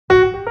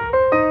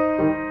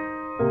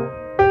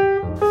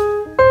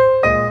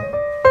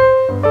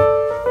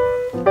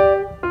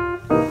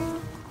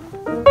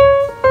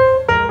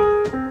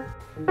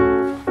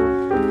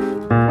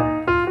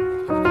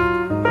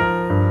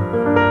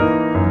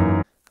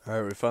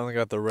Alright, we finally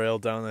got the rail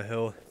down the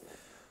hill.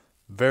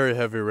 Very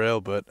heavy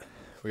rail, but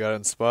we got it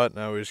in spot.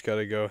 Now we just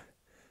gotta go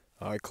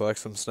collect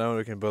some snow.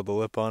 We can build the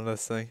lip on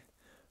this thing.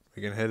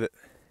 We can hit it.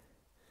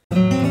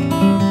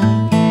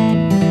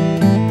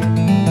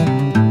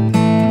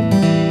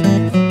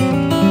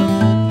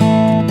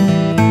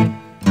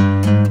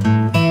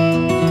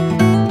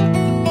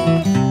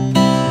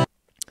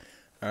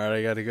 Alright,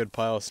 I got a good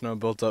pile of snow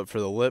built up for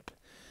the lip.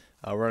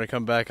 We're going to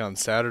come back on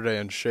Saturday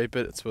and shape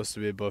it. It's supposed to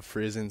be above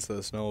freezing, so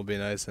the snow will be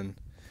nice and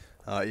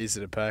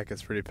easy to pack.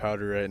 It's pretty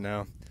powdery right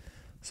now.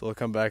 So we'll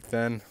come back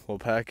then, we'll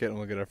pack it, and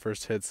we'll get our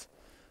first hits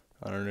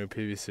on our new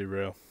PVC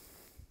rail.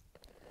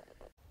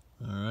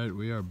 Alright,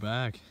 we are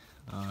back.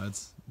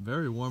 It's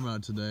very warm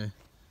out today.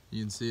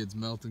 You can see it's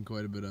melting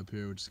quite a bit up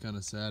here, which is kind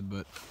of sad,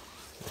 but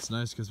it's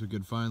nice because we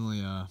could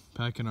finally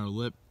pack in our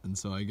lip, and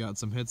so I got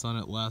some hits on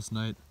it last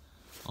night.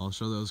 I'll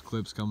show those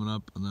clips coming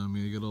up, and then I'm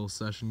going to get a little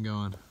session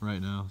going right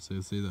now, so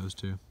you'll see those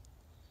two.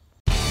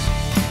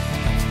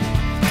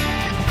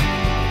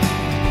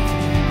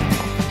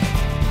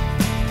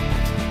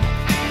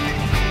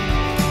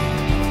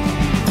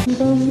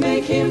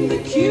 Make him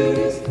the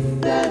cutest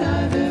that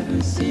I've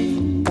ever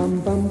seen.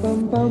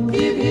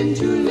 Give him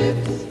two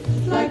lips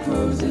like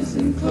roses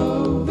and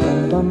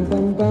clover.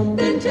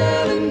 Then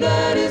tell him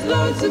that his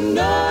lonesome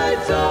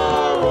nights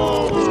are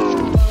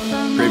over.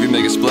 Gravy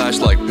make a splash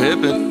like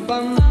Pippin.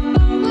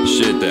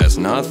 Shit, that's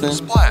nothing.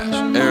 Splash.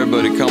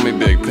 Everybody call me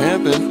Big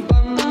Pimpin'.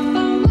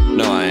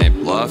 No, I ain't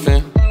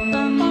bluffing.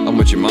 I'm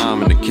with your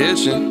mom in the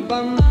kitchen,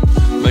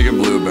 making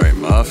blueberry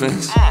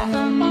muffins.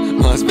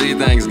 Must be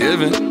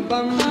Thanksgiving,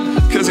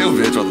 cause your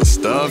bitch want the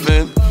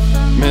stuffing,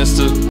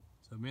 mister.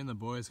 So me and the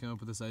boys came up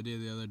with this idea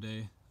the other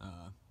day.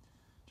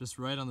 Just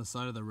right on the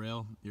side of the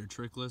rail, your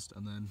trick list,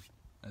 and then,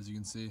 as you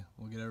can see,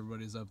 we'll get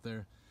everybody's up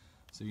there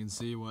so you can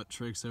see what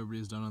tricks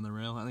everybody's done on the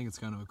rail. I think it's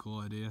kind of a cool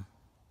idea.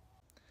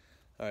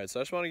 Alright, so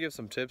I just want to give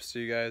some tips to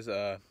you guys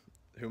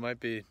who might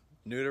be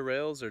new to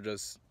rails or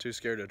just too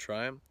scared to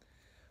try them.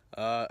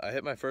 I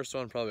hit my first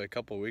one probably a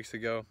couple weeks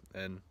ago,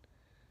 and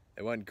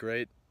it went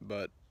great,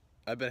 but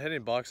I've been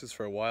hitting boxes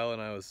for a while,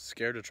 and I was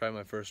scared to try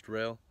my first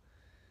rail.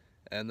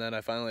 And then I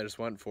finally just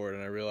went for it,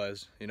 and I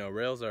realized, you know,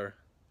 rails are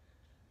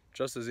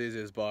just as easy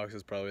as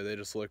boxes probably. They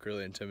just look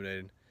really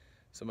intimidating.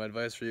 So my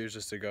advice for you is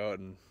just to go out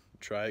and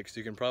try it, because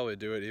you can probably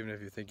do it even if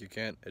you think you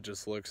can't. It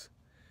just looks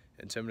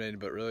intimidating,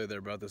 but really they're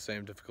about the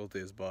same difficulty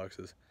as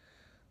boxes.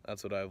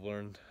 That's what I've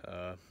learned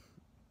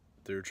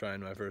through trying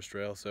my first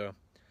rail. So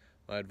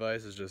my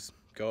advice is just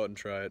go out and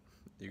try it.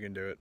 You can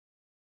do it.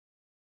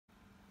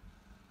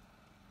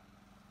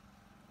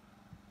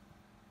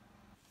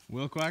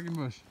 Will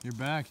Quackenbush, you're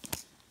back.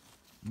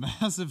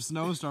 Massive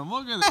snowstorm.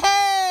 Look at that.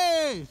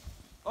 Hey!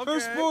 Okay.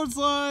 First board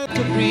slide.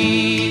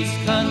 Breeze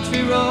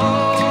country roads,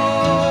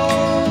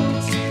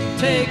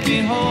 take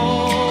me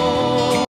home.